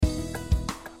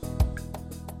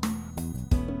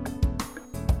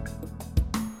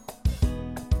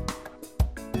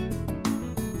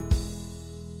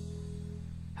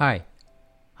Hi,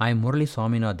 I am Murali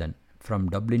Swaminathan from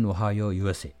Dublin, Ohio,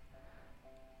 USA.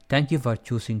 Thank you for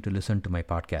choosing to listen to my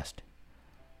podcast.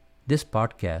 This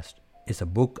podcast is a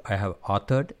book I have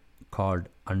authored called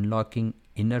Unlocking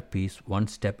Inner Peace One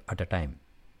Step at a Time.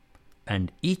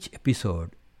 And each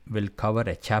episode will cover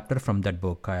a chapter from that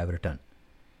book I have written.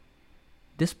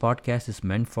 This podcast is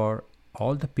meant for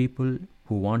all the people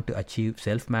who want to achieve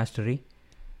self-mastery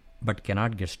but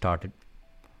cannot get started,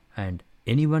 and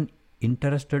anyone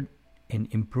interested in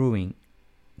improving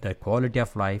their quality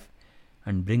of life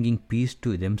and bringing peace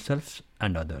to themselves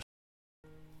and others.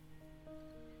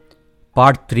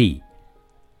 Part 3: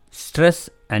 Stress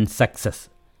and Success.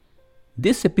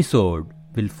 This episode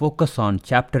will focus on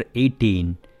Chapter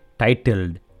 18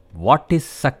 titled What is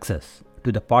Success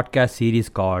to the podcast series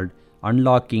called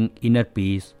Unlocking Inner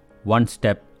Peace One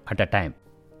Step at a Time.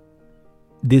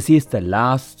 This is the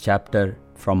last chapter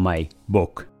from my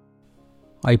book.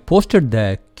 I posted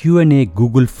the Q&A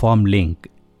Google form link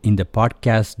in the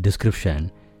podcast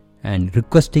description and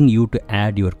requesting you to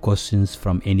add your questions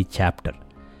from any chapter.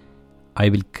 I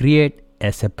will create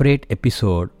a separate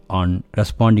episode on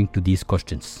responding to these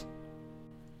questions.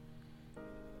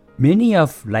 Many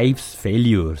of life's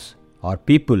failures are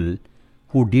people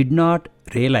who did not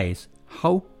realize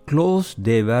how close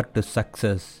they were to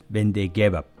success when they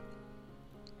gave up.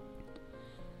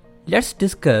 Let's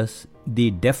discuss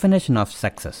the definition of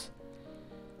success.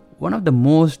 One of the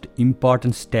most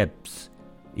important steps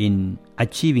in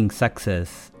achieving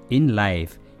success in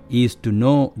life is to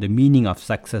know the meaning of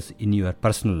success in your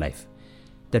personal life.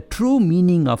 The true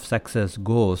meaning of success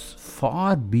goes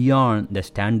far beyond the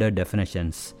standard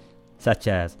definitions, such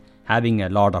as having a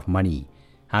lot of money,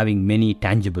 having many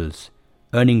tangibles,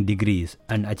 earning degrees,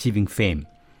 and achieving fame.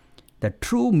 The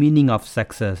true meaning of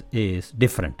success is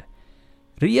different.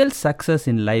 Real success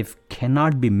in life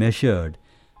cannot be measured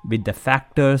with the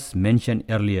factors mentioned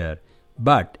earlier,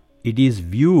 but it is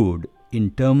viewed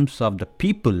in terms of the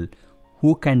people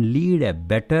who can lead a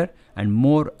better and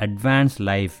more advanced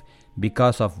life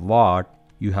because of what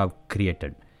you have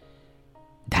created.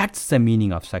 That's the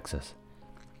meaning of success.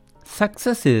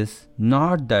 Success is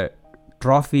not the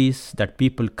trophies that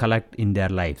people collect in their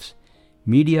lives.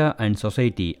 Media and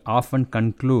society often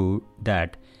conclude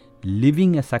that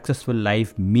living a successful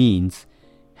life means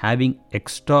having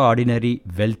extraordinary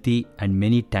wealthy and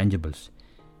many tangibles.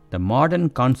 The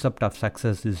modern concept of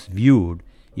success is viewed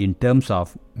in terms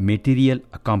of material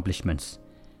accomplishments.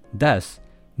 Thus,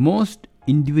 most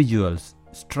individuals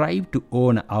strive to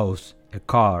own a house, a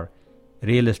car,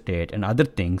 real estate, and other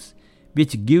things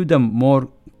which give them more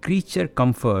creature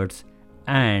comforts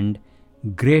and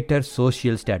greater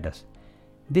social status.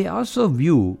 They also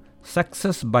view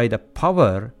success by the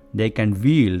power they can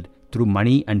wield through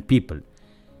money and people.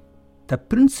 The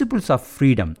principles of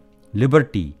freedom,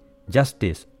 liberty,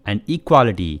 justice, and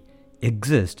equality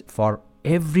exist for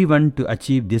everyone to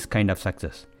achieve this kind of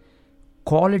success.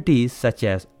 Qualities such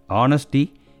as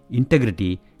honesty,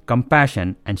 integrity,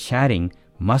 compassion, and sharing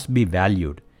must be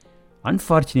valued.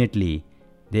 Unfortunately,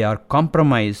 they are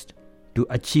compromised to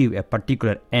achieve a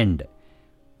particular end.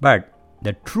 But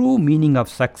the true meaning of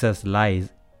success lies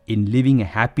in living a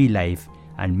happy life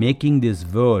and making this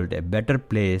world a better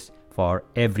place for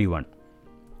everyone.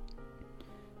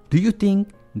 Do you think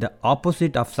the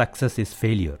opposite of success is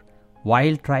failure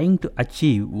while trying to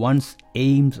achieve one's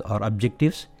aims or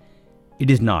objectives? It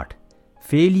is not.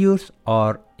 Failures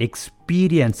are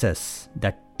experiences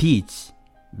that teach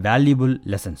valuable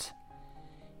lessons.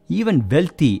 Even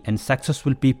wealthy and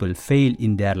successful people fail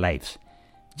in their lives.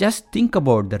 Just think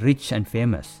about the rich and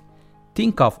famous.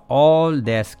 Think of all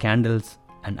their scandals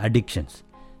and addictions.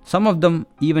 Some of them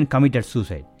even committed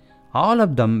suicide. All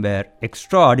of them were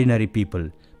extraordinary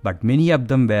people, but many of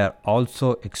them were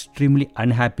also extremely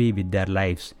unhappy with their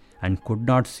lives and could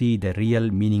not see the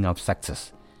real meaning of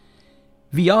success.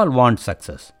 We all want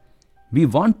success. We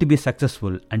want to be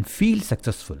successful and feel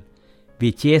successful.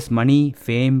 We chase money,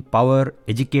 fame, power,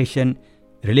 education,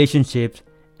 relationships,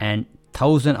 and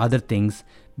 1,000 other things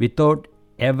without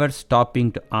ever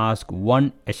stopping to ask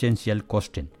one essential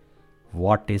question: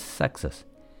 what is success?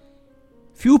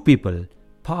 Few people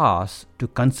pause to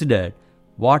consider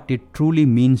what it truly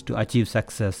means to achieve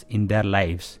success in their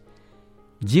lives.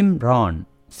 Jim Rohn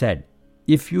said,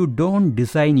 "If you don't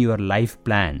design your life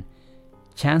plan,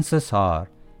 chances are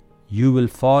you will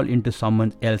fall into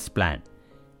someone else's plan.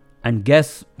 And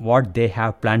guess what they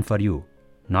have planned for you?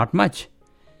 Not much."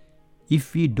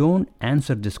 If we don't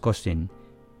answer this question,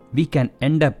 we can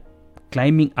end up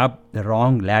climbing up the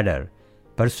wrong ladder,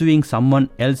 pursuing someone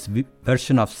else's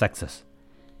version of success.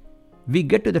 We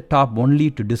get to the top only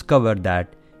to discover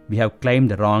that we have climbed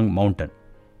the wrong mountain.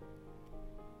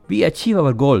 We achieve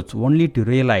our goals only to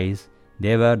realize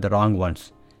they were the wrong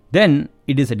ones. Then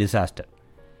it is a disaster.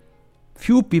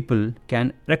 Few people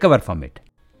can recover from it.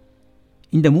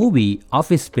 In the movie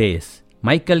Office Space,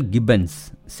 Michael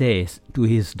Gibbons says to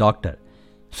his doctor,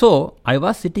 "So I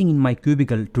was sitting in my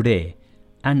cubicle today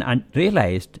and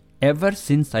realized ever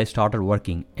since I started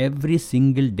working, every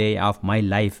single day of my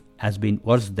life has been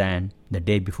worse than the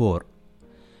day before."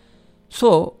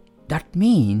 So that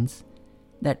means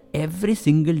that every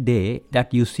single day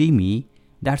that you see me,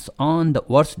 that's on the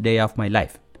worst day of my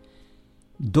life.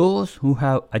 Those who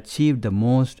have achieved the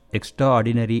most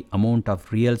extraordinary amount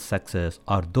of real success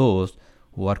are those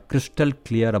who are crystal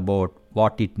clear about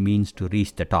what it means to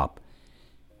reach the top.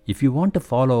 If you want to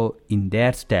follow in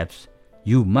their steps,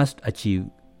 you must achieve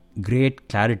great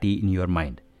clarity in your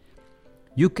mind.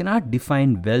 You cannot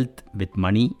define wealth with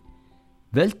money.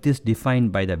 Wealth is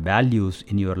defined by the values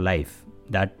in your life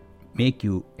that make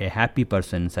you a happy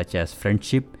person, such as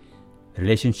friendship,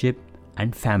 relationship,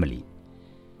 and family.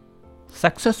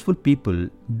 Successful people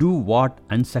do what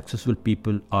unsuccessful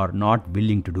people are not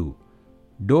willing to do.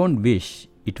 Don't wish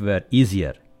it were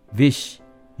easier. Wish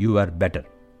you were better.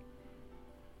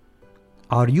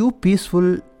 Are you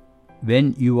peaceful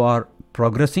when you are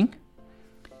progressing?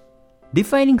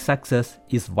 Defining success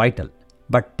is vital,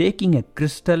 but taking a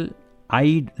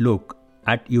crystal-eyed look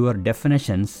at your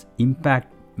definitions impact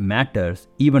matters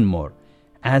even more.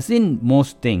 As in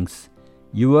most things,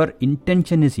 your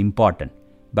intention is important,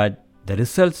 but the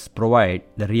results provide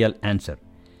the real answer.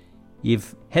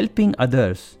 If helping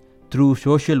others through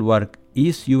social work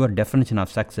is your definition of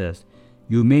success,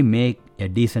 you may make a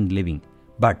decent living,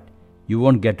 but you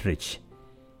won't get rich.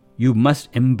 You must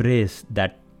embrace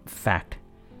that fact.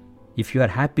 If you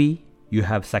are happy, you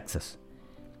have success.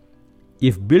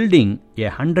 If building a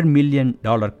 $100 million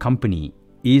company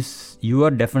is your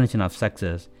definition of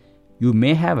success, you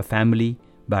may have a family,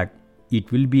 but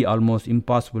it will be almost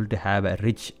impossible to have a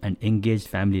rich and engaged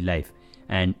family life,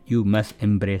 and you must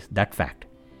embrace that fact.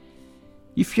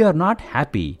 If you are not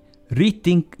happy,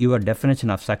 rethink your definition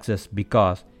of success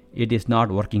because it is not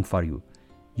working for you.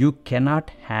 You cannot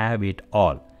have it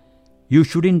all. You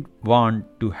shouldn't want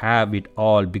to have it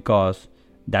all because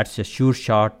that's a sure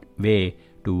shot way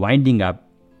to winding up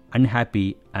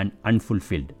unhappy and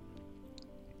unfulfilled.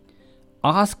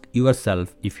 Ask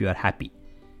yourself if you are happy.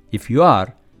 If you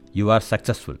are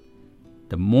successful.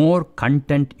 The more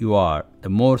content you are, the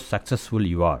more successful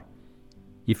you are.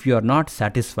 If you are not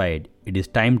satisfied, it is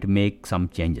time to make some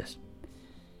changes.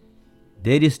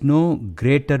 There is no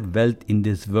greater wealth in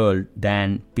this world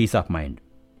than peace of mind.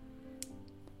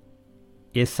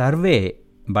 A survey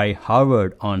by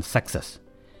Harvard on success.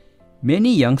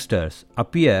 Many youngsters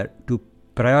appear to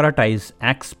prioritize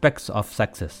aspects of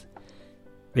success,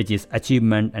 which is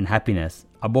achievement and happiness,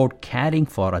 about caring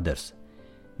for others.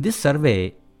 This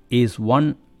survey is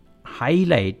one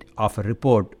highlight of a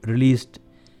report released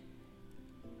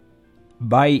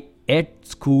by Ed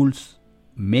School's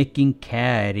Making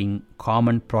Caring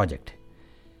Common project.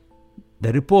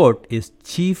 The report is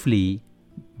chiefly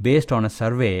based on a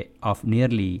survey of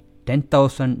nearly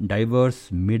 10,000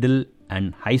 diverse middle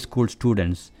and high school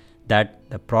students that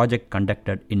the project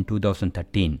conducted in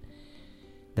 2013.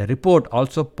 The report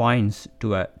also points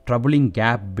to a troubling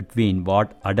gap between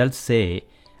what adults say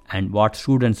and what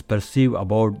students perceive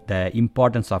about the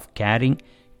importance of caring,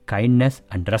 kindness,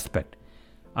 and respect.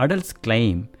 Adults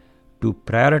claim to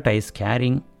prioritize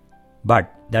caring,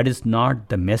 but that is not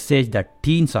the message that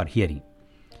teens are hearing.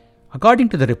 According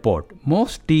to the report,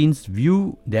 most teens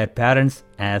view their parents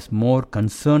as more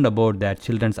concerned about their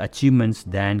children's achievements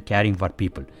than caring for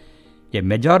people. A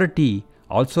majority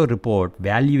also report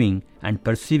valuing and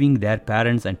perceiving their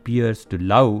parents and peers to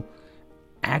love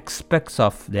aspects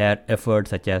of their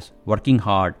efforts, such as working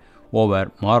hard,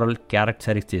 over moral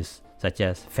characteristics such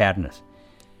as fairness.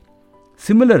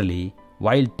 Similarly,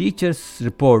 while teachers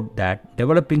report that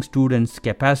developing students'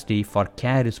 capacity for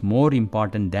care is more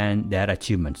important than their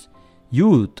achievements,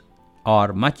 youth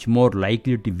are much more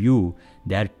likely to view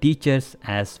their teachers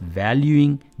as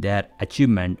valuing their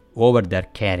achievement over their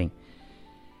caring.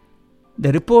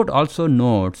 The report also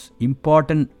notes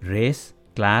important race,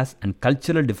 class, and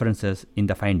cultural differences in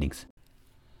the findings.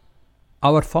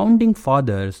 Our founding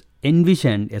fathers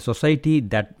envisioned a society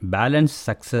that balanced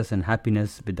success and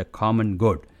happiness with the common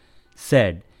good,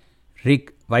 said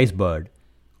Rick Weisberg,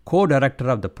 co-director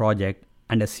of the project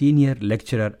and a senior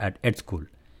lecturer at Ed School.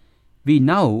 We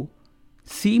now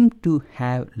seem to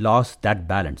have lost that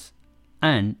balance,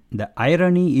 and the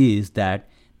irony is that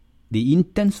the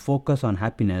intense focus on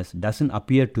happiness doesn't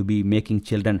appear to be making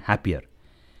children happier.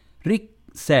 Rick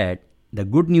said the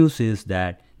good news is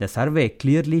that the survey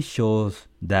clearly shows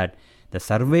that the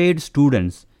surveyed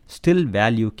students still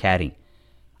value caring.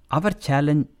 Our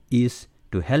challenge is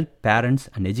to help parents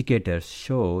and educators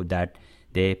show that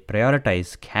they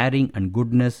prioritize caring and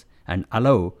goodness and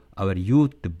allow our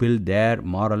youth to build their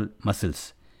moral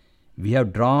muscles. We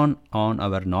have drawn on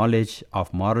our knowledge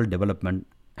of moral development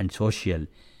and social,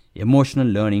 emotional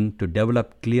learning to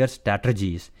develop clear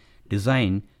strategies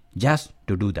designed just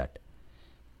to do that.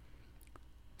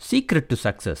 Secret to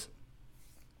success.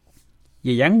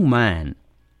 A young man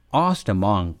asked a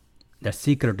monk the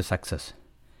secret to success.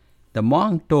 The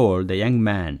monk told the young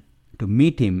man to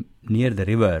meet him near the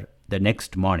river the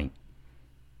next morning.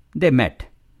 They met.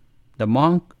 The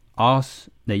monk asked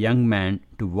the young man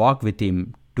to walk with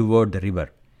him toward the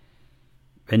river.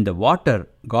 When the water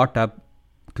got up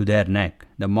to their neck,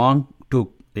 the monk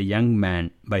took the young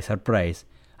man by surprise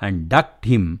and ducked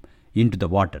him into the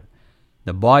water.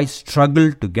 The boy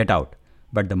struggled to get out,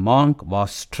 but the monk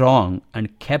was strong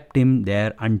and kept him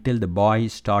there until the boy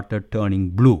started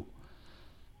turning blue.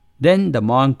 Then the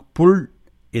monk pulled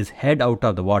his head out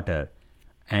of the water,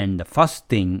 and the first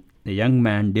thing the young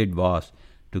man did was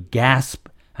to gasp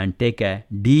and take a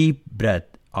deep breath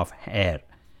of air.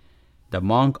 The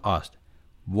monk asked,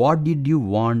 "What did you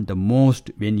want the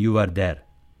most when you were there?"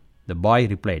 The boy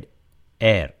replied,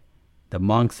 "Air." The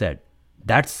monk said,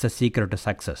 "That's the secret to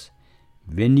success.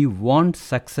 When you want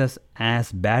success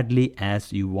as badly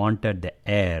as you wanted the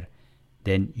air,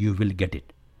 then you will get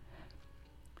it.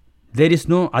 There is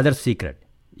no other secret.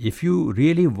 If you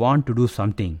really want to do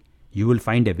something, you will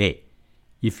find a way.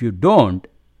 If you don't,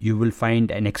 you will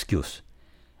find an excuse.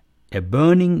 A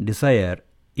burning desire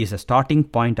is a starting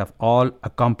point of all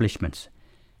accomplishments.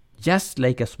 Just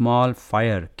like a small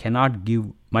fire cannot give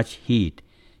much heat,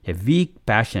 a weak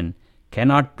passion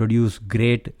cannot produce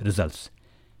great results.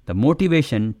 The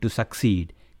motivation to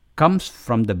succeed comes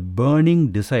from the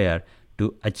burning desire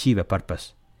to achieve a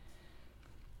purpose.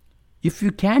 If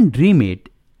you can dream it,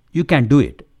 you can do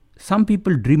it. Some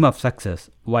people dream of success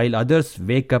while others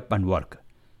wake up and work.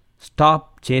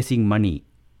 Stop chasing money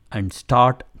and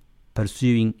start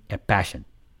pursuing a passion.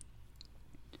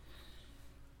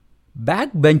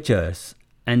 Backbenchers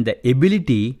and the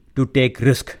ability to take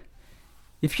risk.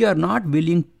 If you are not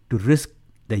willing to risk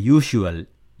the usual,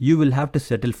 you will have to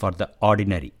settle for the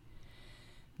ordinary.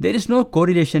 There is no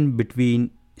correlation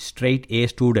between straight A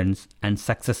students and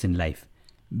success in life.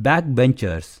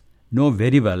 Backbenchers know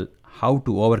very well how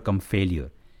to overcome failure.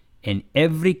 In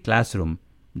every classroom,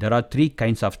 there are three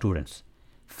kinds of students: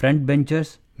 front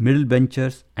benchers, middle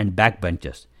benchers, and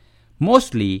backbenchers.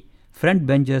 Mostly, front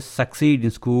benchers succeed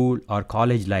in school or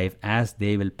college life as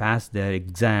they will pass their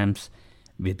exams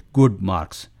with good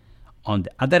marks. On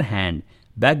the other hand,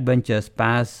 backbenchers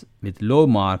pass with low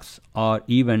marks or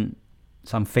even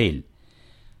some fail.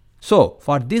 So,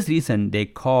 for this reason, they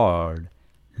called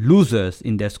losers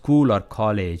in their school or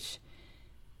college,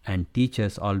 and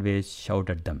teachers always shout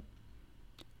at them.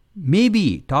 Maybe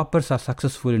toppers are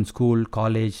successful in school,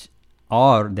 college,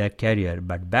 or their career,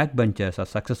 but backbenchers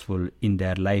are successful in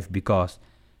their life because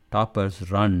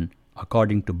toppers run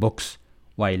according to books,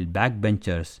 while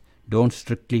backbenchers don't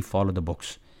strictly follow the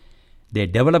books. They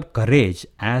develop courage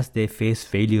as they face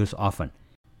failures often.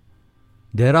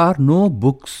 There are no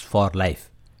books for life.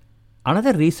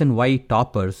 Another reason why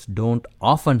toppers don't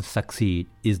often succeed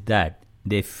is that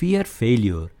they fear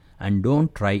failure and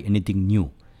don't try anything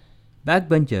new.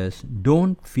 Backbenchers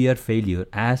don't fear failure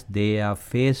as they have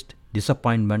faced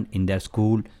disappointment in their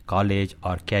school, college,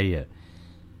 or career.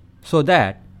 So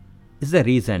that is the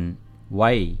reason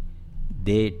why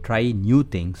they try new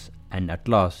things and at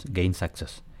last gain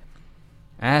success.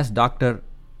 As Dr.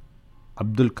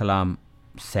 Abdul Kalam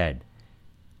said,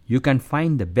 you can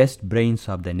find the best brains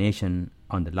of the nation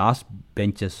on the last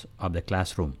benches of the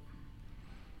classroom.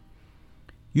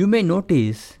 You may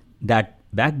notice that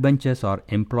backbenchers are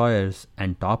employers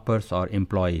and toppers are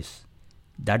employees.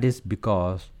 That is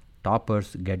because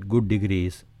toppers get good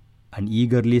degrees and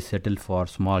eagerly settle for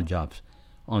small jobs.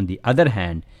 On the other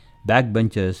hand,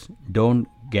 backbenchers don't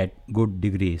get good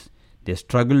degrees. They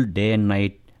struggle day and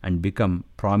night and become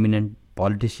prominent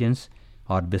politicians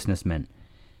or businessmen.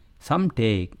 Some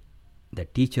take the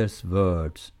teacher's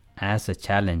words as a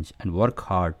challenge and work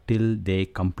hard till they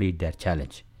complete their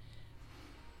challenge.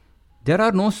 There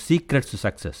are no secrets to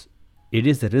success. It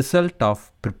is the result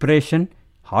of preparation,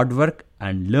 hard work,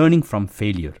 and learning from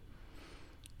failure.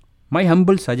 My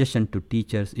humble suggestion to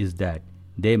teachers is that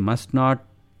they must not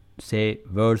say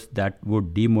words that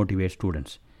would demotivate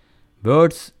students.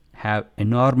 Words have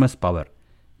enormous power.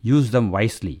 Use them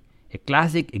wisely. A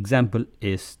classic example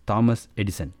is Thomas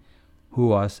Edison, who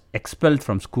was expelled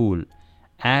from school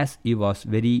as he was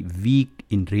very weak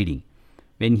in reading.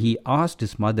 When he asked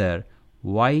his mother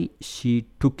why she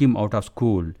took him out of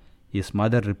school, his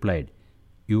mother replied,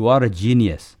 "You are a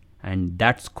genius, and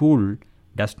that school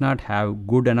does not have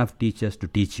good enough teachers to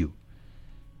teach you."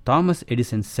 Thomas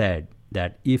Edison said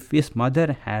that if his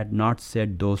mother had not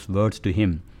said those words to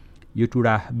him, it would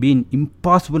have been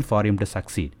impossible for him to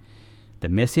succeed. The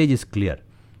message is clear.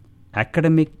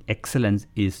 Academic excellence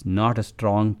is not a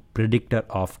strong predictor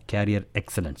of career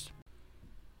excellence.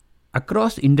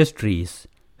 Across industries,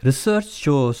 research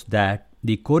shows that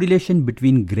the correlation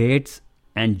between grades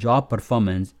and job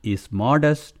performance is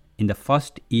modest in the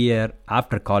first year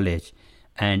after college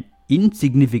and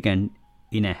insignificant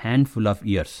in a handful of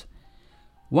years.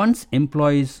 Once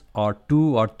employees are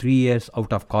 2 or 3 years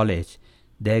out of college,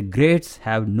 their grades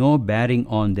have no bearing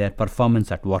on their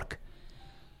performance at work.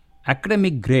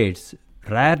 Academic grades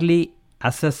rarely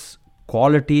assess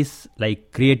qualities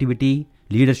like creativity,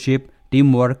 leadership,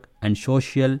 teamwork, and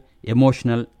social,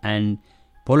 emotional, and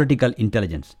political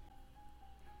intelligence.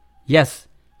 Yes,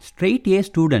 straight A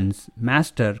students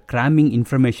master cramming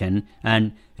information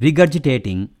and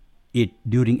regurgitating it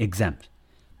during exams.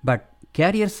 But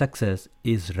career success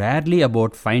is rarely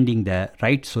about finding the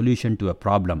right solution to a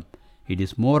problem. It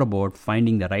is more about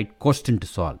finding the right question to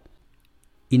solve.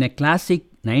 In a classic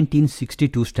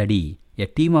 1962 study, a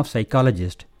team of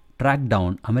psychologists tracked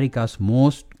down America's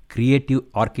most creative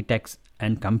architects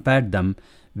and compared them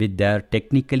with their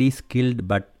technically skilled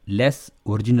but less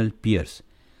original peers.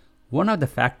 One of the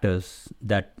factors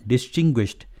that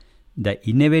distinguished the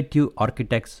innovative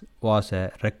architects was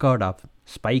a record of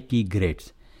spiky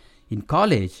grades. In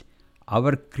college,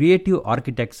 our creative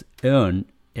architects earned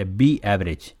a B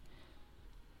average.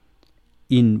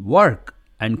 In work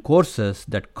and courses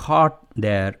that caught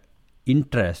their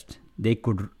interest, they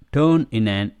could turn in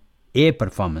an A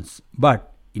performance.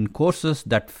 But in courses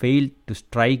that failed to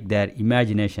strike their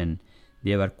imagination,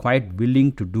 they were quite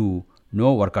willing to do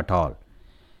no work at all.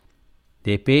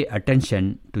 They pay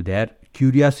attention to their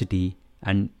curiosity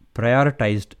and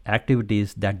prioritized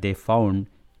activities that they found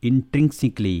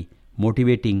intrinsically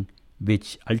motivating,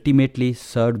 which ultimately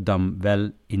served them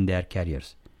well in their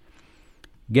careers.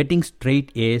 Getting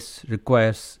straight A's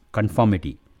requires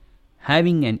conformity.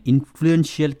 Having an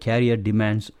influential career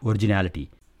demands originality.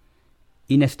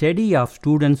 In a study of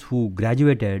students who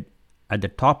graduated at the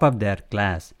top of their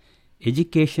class,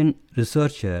 education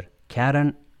researcher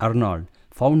Karen Arnold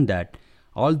found that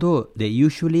although they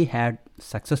usually had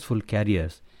successful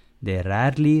careers, they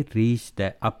rarely reached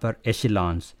the upper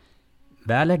echelons.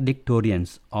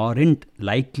 Valedictorians aren't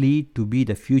likely to be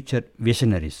the future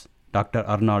visionaries, Dr.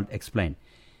 Arnold explained.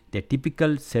 They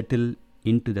typically settle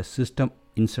into the system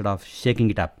instead of shaking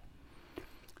it up.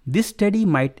 This study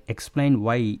might explain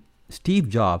why Steve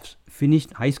Jobs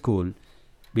finished high school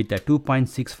with a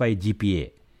 2.65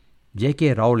 GPA.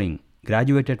 J.K. Rowling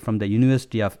graduated from the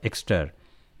University of Exeter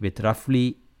with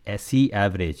roughly a C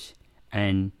average,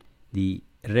 and the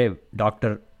Rev.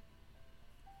 Dr.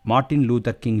 Martin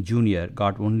Luther King Jr.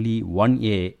 got only 1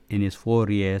 A in his 4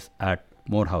 years at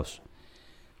Morehouse.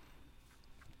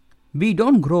 We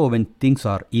don't grow when things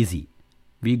are easy.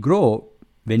 We grow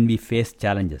when we face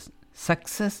challenges.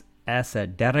 Success has a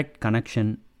direct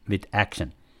connection with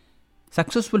action.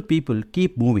 Successful people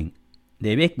keep moving.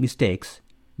 They make mistakes,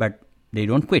 but they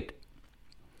don't quit.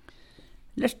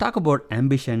 Let's talk about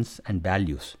ambitions and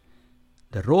values.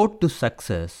 The road to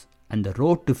success and the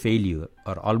road to failure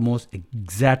are almost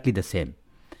exactly the same.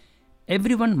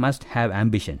 Everyone must have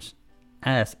ambitions,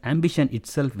 as ambition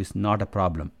itself is not a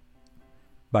problem.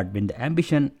 But when the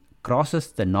ambition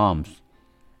crosses the norms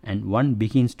and one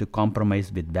begins to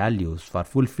compromise with values for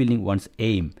fulfilling one's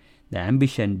aim, the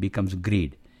ambition becomes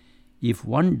greed. If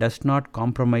one does not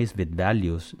compromise with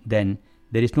values, then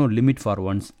there is no limit for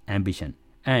one's ambition,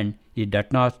 and it does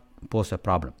not pose a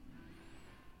problem.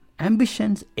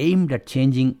 Ambitions aimed at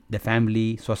changing the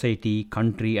family, society,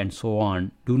 country, and so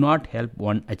on do not help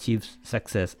one achieve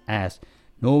success, as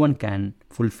no one can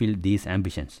fulfill these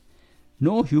ambitions.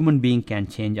 No human being can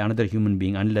change another human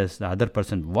being unless the other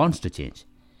person wants to change.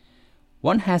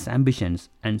 One has ambitions,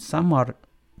 and some are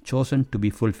chosen to be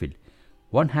fulfilled.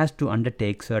 One has to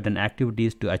undertake certain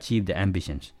activities to achieve the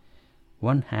ambitions.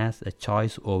 One has a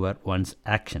choice over one's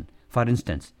action. For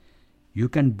instance, you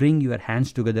can bring your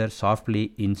hands together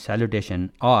softly in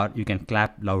salutation, or you can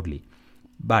clap loudly.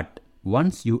 But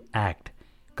once you act,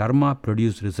 karma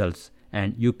produces results,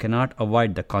 and you cannot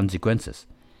avoid the consequences.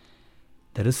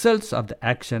 The results of the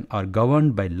action are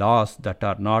governed by laws that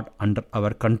are not under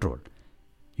our control.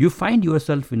 You find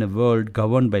yourself in a world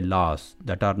governed by laws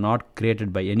that are not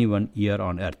created by anyone here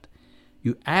on earth.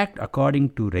 You act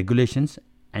according to regulations,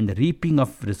 and the reaping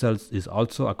of results is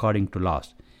also according to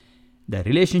laws. The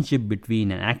relationship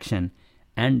between an action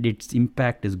and its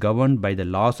impact is governed by the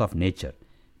laws of nature,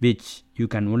 which you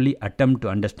can only attempt to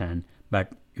understand,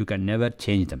 but you can never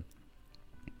change them.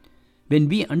 When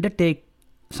we undertake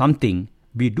something,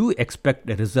 we do expect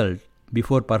a result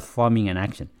before performing an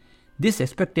action. This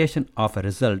expectation of a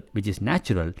result, which is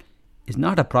natural, is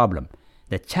not a problem.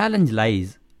 The challenge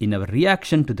lies in our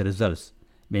reaction to the results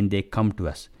when they come to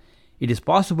us. It is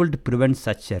possible to prevent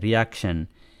such a reaction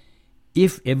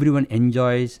if everyone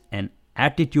enjoys an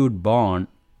attitude born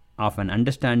of an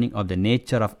understanding of the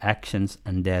nature of actions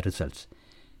and their results.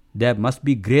 There must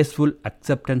be graceful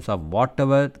acceptance of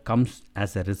whatever comes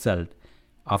as a result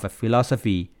of a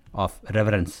philosophy of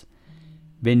reverence.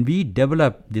 When we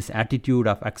develop this attitude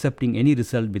of accepting any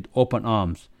result with open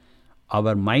arms,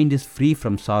 our mind is free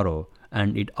from sorrow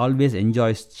and it always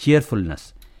enjoys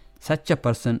cheerfulness. Such a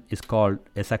person is called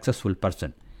a successful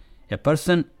person. A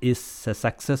person is a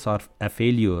success or a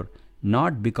failure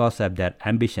not because of their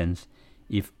ambitions.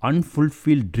 If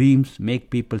unfulfilled dreams make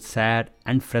people sad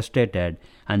and frustrated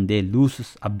and they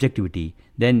lose objectivity,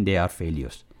 then they are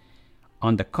failures.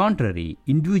 On the contrary,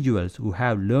 individuals who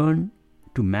have learned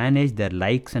to manage their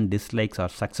likes and dislikes are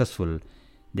successful.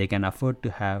 They can afford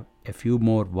to have a few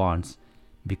more wants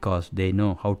because they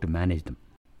know how to manage them.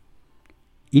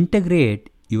 Integrate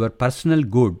your personal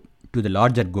good to the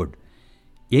larger good.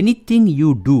 Anything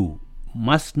you do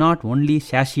must not only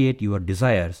satiate your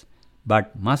desires,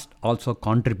 but must also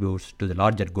contribute to the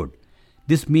larger good.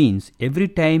 This means every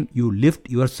time you lift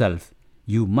yourself,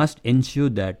 you must ensure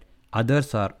that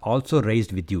others are also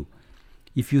raised with you.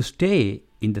 If you stay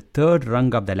in the third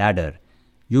rung of the ladder,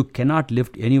 you cannot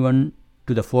lift anyone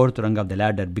to the fourth rung of the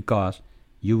ladder because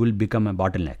you will become a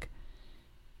bottleneck.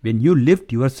 When you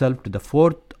lift yourself to the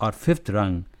fourth or fifth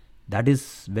rung, that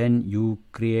is when you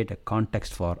create a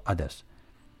context for others.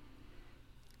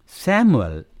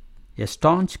 Samuel, a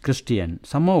staunch Christian,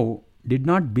 somehow did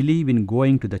not believe in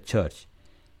going to the church.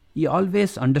 He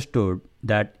always understood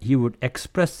that he would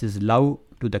express his love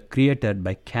to the Creator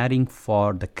by caring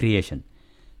for the creation.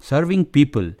 Serving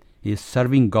people is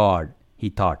serving God, he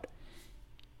thought.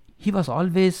 He was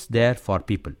always there for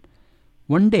people.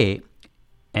 One day,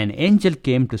 an angel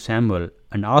came to Samuel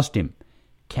and asked him,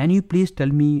 "Can you please tell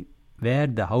me where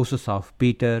the houses of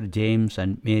Peter, James,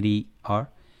 and Mary are?"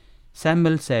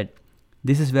 Samuel said,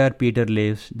 "This is where Peter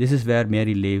lives, this is where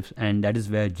Mary lives, and that is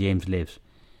where James lives."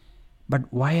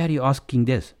 "But why are you asking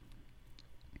this?"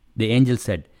 The angel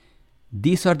said,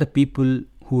 "These are the people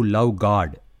who love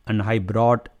God, and I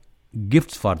brought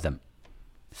gifts for them."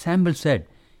 Samuel said,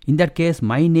 "In that case,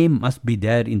 my name must be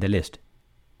there in the list.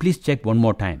 Please check one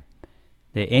more time."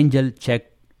 The angel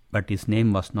checked, but his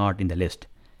name was not in the list.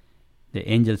 The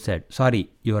angel said, "Sorry,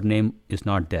 your name is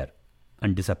not there,"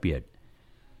 and disappeared.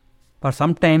 For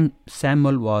some time,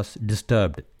 Samuel was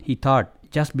disturbed. He thought,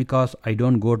 just because I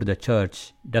don't go to the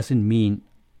church doesn't mean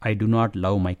I do not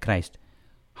love my Christ.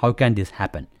 How can this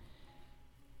happen?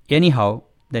 Anyhow,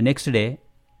 the next day,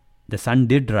 the sun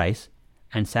did rise,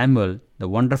 and Samuel, the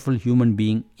wonderful human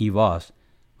being he was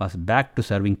back to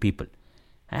serving people.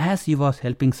 As he was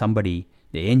helping somebody,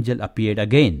 the angel appeared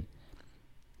again.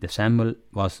 The Samuel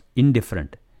was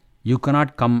indifferent. You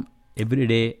cannot come every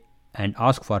day and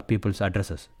ask for people's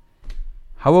addresses.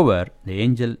 However, the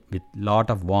angel, with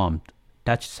lot of warmth,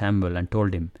 touched Samuel and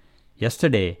told him,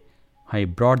 "Yesterday, I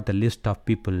brought the list of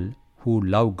people who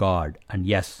love God, and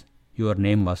yes, your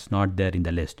name was not there in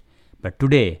the list. But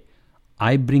today,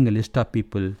 I bring a list of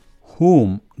people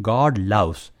whom God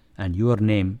loves, and your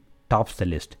name tops the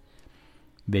list.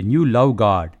 When you love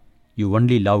God, you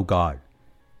only love God.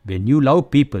 When you love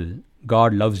people,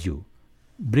 God loves you,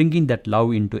 bringing that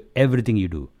love into everything you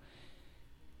do."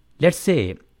 Let's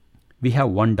say we have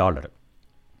 $1.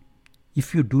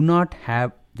 If you do not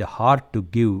have the heart to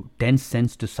give 10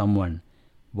 cents to someone,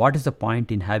 what is the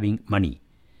point in having money?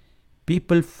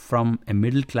 People from a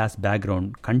middle class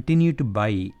background continue to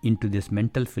buy into this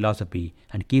mental philosophy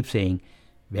and keep saying,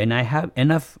 "When I have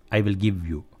enough, I will give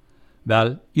you."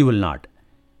 Well, you will not.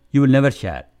 You will never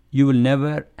share. You will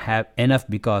never have enough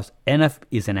because enough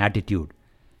is an attitude.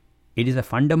 It is a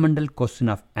fundamental question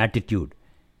of attitude.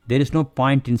 There is no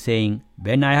point in saying,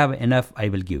 "When I have enough, I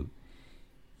will give."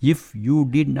 If you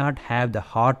did not have the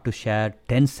heart to share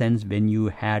 10 cents when you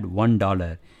had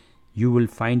 $1, you will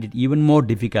find it even more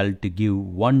difficult to give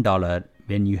 $1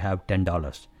 when you have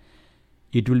 $10.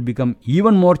 It will become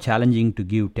even more challenging to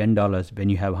give $10 when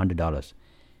you have $100.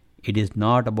 It is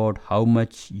not about how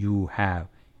much you have.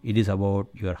 It is about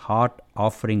your heart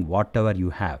offering whatever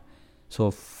you have. So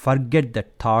forget the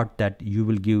thought that you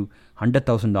will give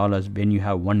 $100,000 when you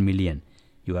have $1 million.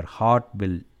 your heart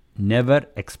will never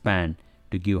expand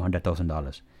to give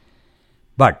 $100,000.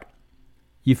 But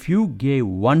if you gave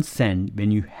 1 cent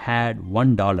when you had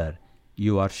 $1,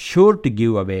 you are sure to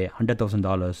give away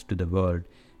 $100,000 to the world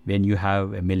when you have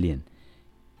 $1 million.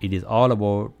 It is all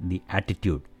about the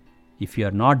attitude. If you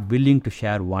are not willing to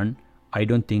share one, I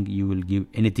don't think you will give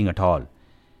anything at all.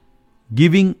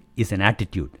 Giving is an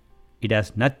attitude. It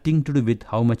has nothing to do with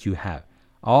how much you have.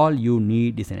 All you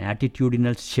need is an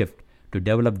attitudinal shift to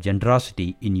develop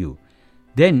generosity in you.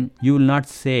 Then you will not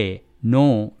say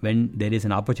no when there is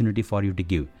an opportunity for you to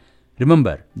give.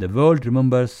 Remember, the world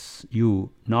remembers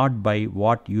you not by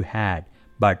what you had,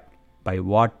 but by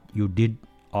what you did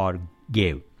or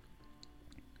gave.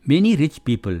 Many rich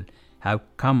people have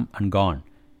come and gone,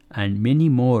 and many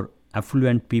more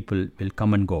affluent people will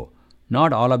come and go.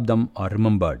 Not all of them are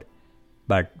remembered,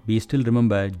 but we still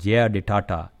remember J.R.D.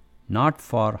 Tata, not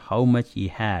for how much he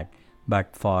had,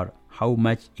 but for how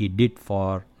much he did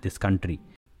for this country.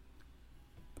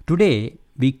 Today,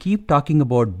 we keep talking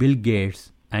about Bill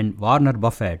Gates and Warren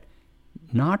Buffett,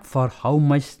 not for how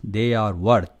much they are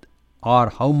worth or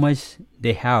how much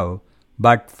they have,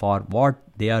 but for what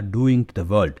they are doing to the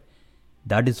world.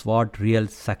 That is what real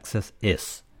success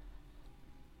is.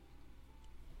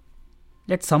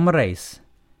 Let's summarize.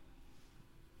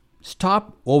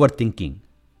 Stop overthinking.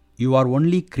 You are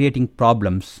only creating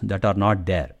problems that are not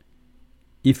there.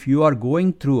 If you are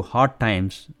going through hard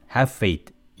times, have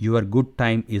faith. Your good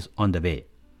time is on the way.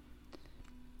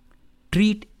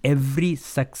 Treat every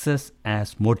success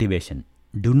as motivation.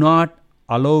 Do not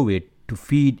allow it to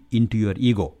feed into your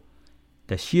ego.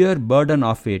 The sheer burden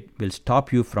of it will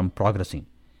stop you from progressing.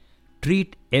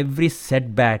 Treat every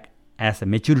setback as a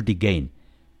maturity gain.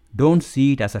 Don't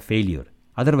see it as a failure.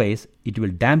 Otherwise, it will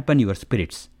dampen your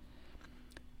spirits.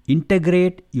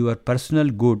 Integrate your personal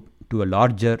good to a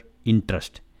larger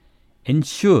interest.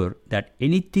 Ensure that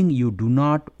anything you do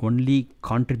not only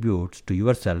contributes to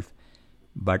yourself,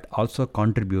 but also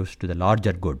contributes to the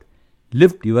larger good.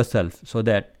 Lift yourself so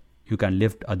that you can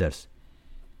lift others.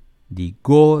 The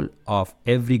goal of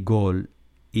every goal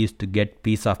is to get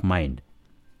peace of mind.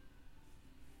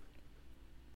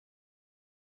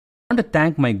 I want to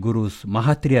thank my gurus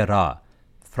Mahatria Ra,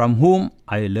 from whom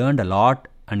I learned a lot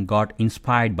and got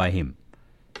inspired by him.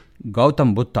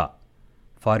 Gautam Buddha,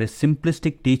 for his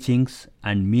simplistic teachings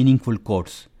and meaningful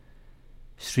quotes.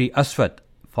 Sri Aswath,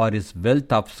 for his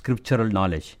wealth of scriptural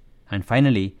knowledge. And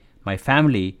finally, my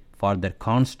family, for their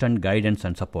constant guidance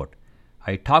and support.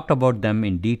 I talked about them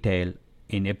in detail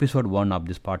in episode 1 of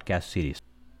this podcast series.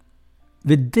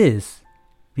 With this,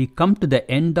 we come to the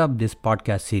end of this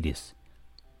podcast series.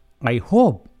 I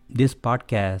hope this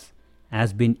podcast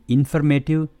has been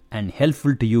informative and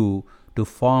helpful to you to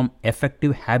form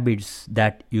effective habits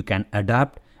that you can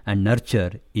adapt and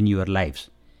nurture in your lives.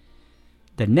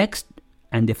 The next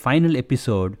and the final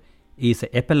episode is an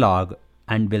epilogue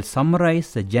and will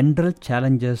summarize the general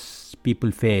challenges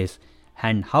people face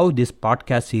and how this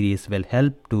podcast series will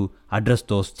help to address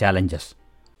those challenges.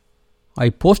 I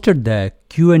posted the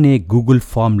Q&A Google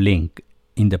form link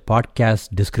in the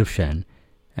podcast description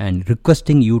and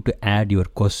requesting you to add your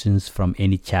questions from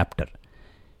any chapter.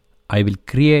 I will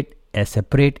create a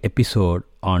separate episode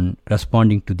on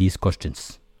responding to these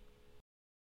questions.